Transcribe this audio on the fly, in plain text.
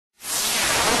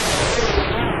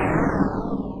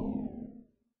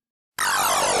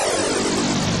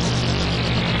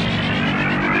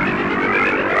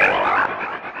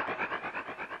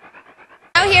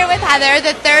Heather,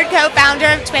 the third co-founder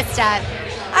of TWIISTUP.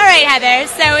 All right, Heather,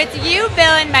 so it's you,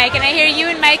 Bill, and Mike, and I hear you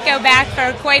and Mike go back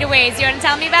for quite a ways. You want to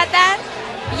tell me about that?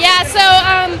 Yeah, so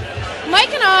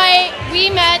Mike and I, we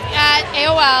met at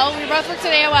AOL. We both worked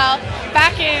at AOL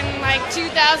back in like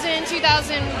 2000,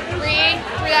 2003,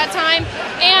 through that time.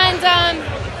 And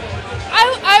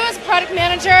I was a product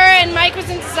manager, and Mike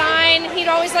was in design. He'd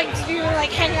always like to do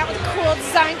hang out with the cool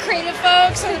design creative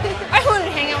folks, and I wanted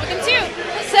to hang out with him too.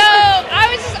 So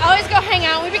I would just always go hang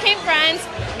out. We became friends,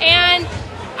 and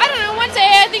I don't know, one day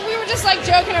I think we were just like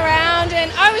joking around,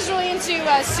 and I was really into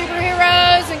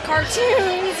superheroes and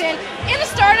cartoons, and in a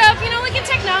startup, you know, like in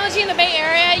technology in the Bay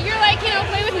Area, you're like, you know,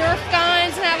 play with Nerf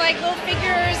guns and have like little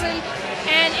figures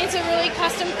and into really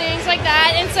custom things like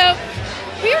that. And so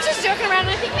we were just joking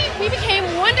around, and I think we became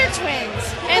Wonder Twins.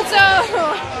 And so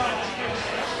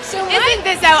isn't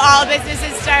this how all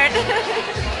businesses start?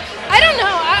 I don't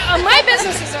know. My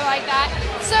businesses are like that.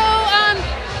 So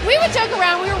we would joke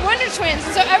around. We were Wonder Twins,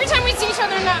 and so every time we'd see each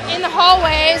other in the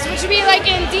hallways, which would be like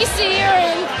in DC or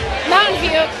in Mountain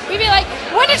View, we'd be like,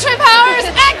 Wonder Twin powers,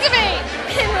 activate!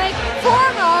 And like,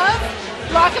 form of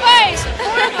block of ice,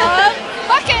 form of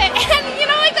bucket. And you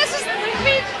know, like that's just,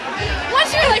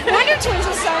 once you're like Wonder Twins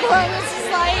with someone, it's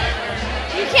just like,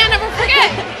 you can't ever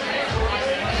forget.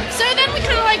 So then we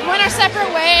kind of like went our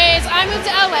separate ways. I moved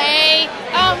to LA,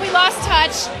 we lost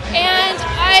touch, and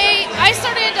I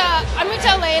moved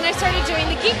to LA and I started doing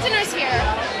the geek dinners here.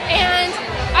 And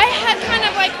I had kind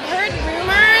of like heard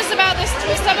rumors about this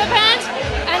TWIISTUP event,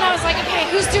 and I was like, okay,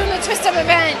 who's doing the TWIISTUP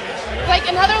event? Like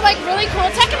another like really cool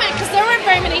tech event, because there weren't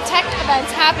very many tech events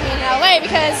happening in LA,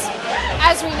 because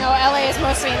as we know, LA is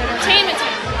mostly an entertainment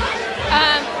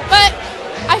town. But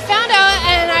I found out,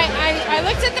 and I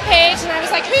looked at the page, and I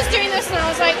was like, who's doing this? And I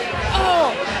was like,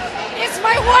 oh, it's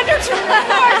my Wonder Twin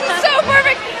report. It's so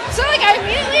perfect. So like I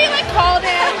immediately like called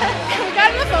him, and we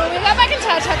got on the phone. We got back in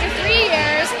touch after 3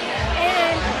 years,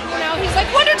 and you know, he's like,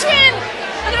 Wonder Twin,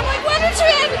 and I'm like, Wonder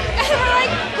Twin, and we're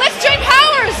like, let's join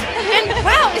powers. And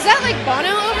wow, is that like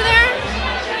Bono over there?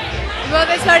 Well,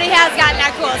 this party has gotten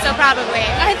that cool, so probably.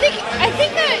 I think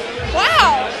that,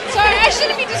 wow. Sorry, I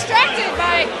shouldn't be distracted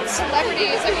by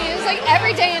celebrities. I mean, it's like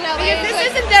every day in LA. This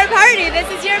isn't their party, this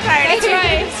is your party. That's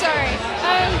right, sorry.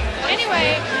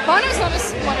 Anyway, Bono's not a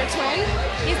Wonder Twin.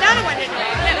 He's not a Wonder Twin.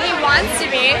 No, he wants to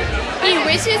be. He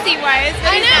wishes he was.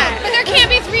 I know, but there can't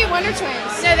be 3 Wonder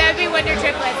Twins. No, that would be Wonder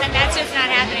Triplets, and that's just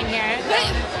not happening here. But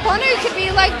Bono could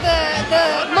be like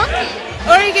the monkey.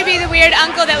 Or he could be the weird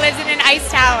uncle that lives in an ice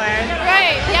tower.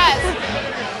 Right, yes.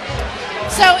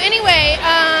 So anyway,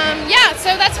 yeah,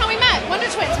 so that's how we met, Wonder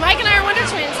Twins. Mike and I are Wonder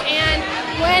Twins, and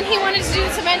when he wanted to do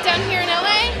this event down here in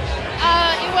LA,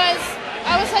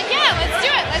 I was like, yeah, let's do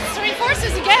it. Let's join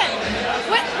forces again.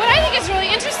 What I think is really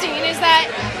interesting is that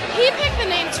he picked the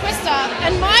name TWIISTUP,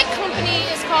 and my company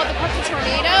is called the Purple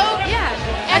Tornado.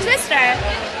 Yeah, and Twister.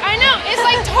 I know, it's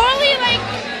like totally like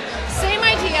same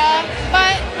idea,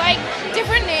 but like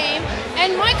different name.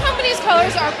 And my company's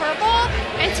colors are purple,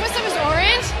 and TWIISTUP is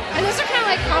orange, and those are kind of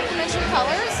like complementary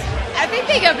colors. I think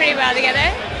they go pretty well together.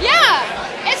 Yeah,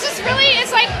 it's just really,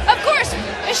 it's like, of course,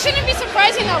 it shouldn't be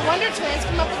surprising that Wonder Twins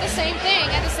come up with the same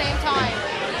thing at the same time,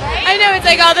 right? I know, it's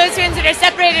like all those twins that are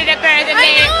separated at birth, and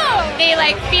they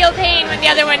like feel pain when the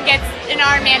other one gets an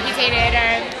arm amputated,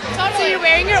 or... Totally. So you're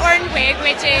wearing your orange wig,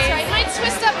 which is... That's right, my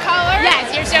TWIISTUP collar.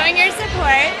 Yes, you're showing your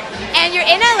support. And you're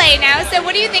in LA now, so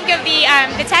what do you think of the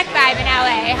tech vibe in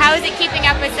LA? How is it keeping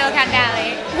up with Silicon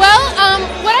Valley? Well,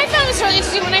 what I found was really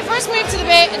interesting, when I first moved to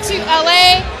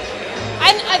LA,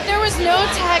 there was no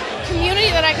tech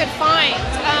community that I could find.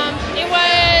 It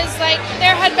was like,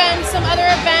 there had been some other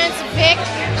events, Vic,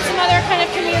 some other kind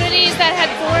of communities that had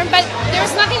formed, but there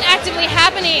was nothing actively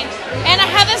happening. And I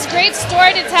have this great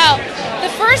story to tell.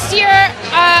 The first year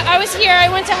I was here,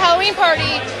 I went to a Halloween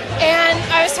party, and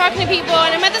I was talking to people,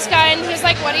 and I met this guy, and he was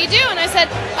like, what do you do? And I said,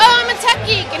 oh, I'm a tech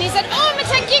geek. And he said, oh, I'm a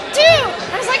tech geek too.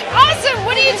 I was like, awesome,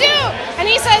 what do you do? And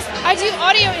he says, I do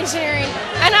audio engineering.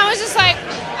 And I was just like,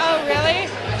 oh, really?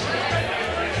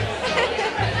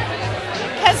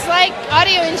 Because like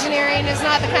audio engineering is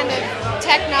not the kind of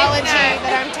technology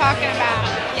that I'm talking about.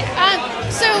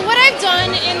 So what I've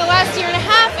done in the last year and a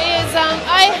half is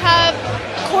I have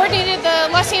coordinated the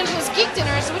Los Angeles Geek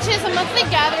Dinners, which is a monthly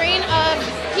gathering of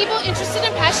people interested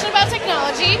and passionate about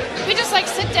technology. We just like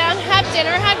sit down, have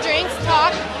dinner, have drinks,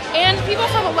 talk, and people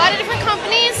from a lot of different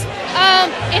companies,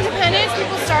 independents,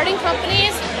 people starting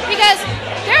companies, because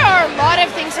there are a lot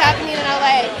of things happening in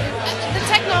LA. The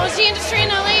technology industry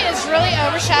in LA is really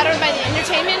overshadowed by the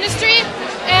entertainment industry,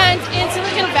 And in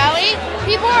Silicon Valley,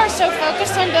 people are so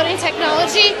focused on building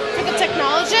technology for the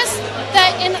technologists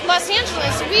that in Los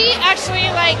Angeles, we actually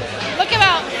look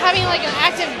about having an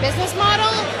active business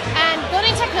model and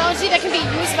building technology that can be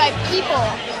used by people.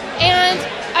 And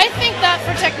I think that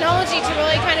for technology to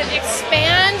really kind of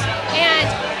expand and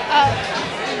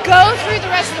go through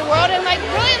the rest of the world and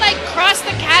really cross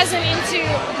the chasm into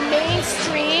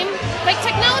mainstream,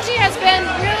 technology has been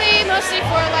really mostly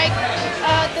for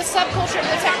the subculture of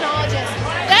the technologists.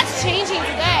 That's changing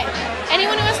today.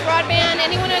 Anyone who has broadband,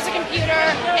 anyone who has a computer,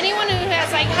 anyone who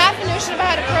has half a notion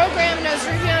about how to program, knows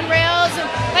Ruby on Rails, and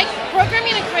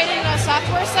programming and creating a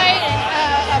software site and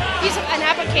a piece of an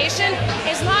application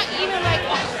is not even a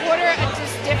quarter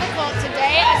as difficult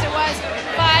today as it was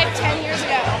 5-10 years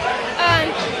ago.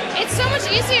 It's so much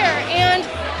easier, and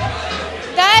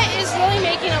that is really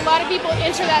making a lot of people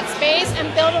enter that space and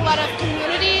build a lot of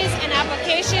communities and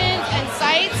applications and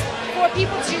sites for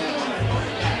people to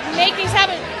make things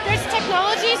happen. There's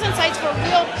technologies and sites for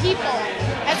real people,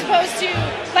 as opposed to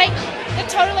the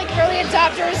total early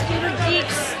adopters, uber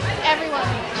geeks, everyone.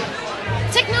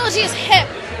 Technology is hip,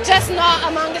 just not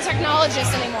among the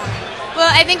technologists anymore.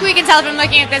 Well, I think we can tell from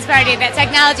looking at this party that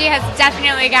technology has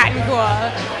definitely gotten cool.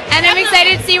 And I'm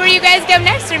excited to see where you guys go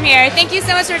next from here. Thank you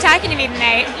so much for talking to me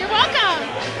tonight. You're welcome.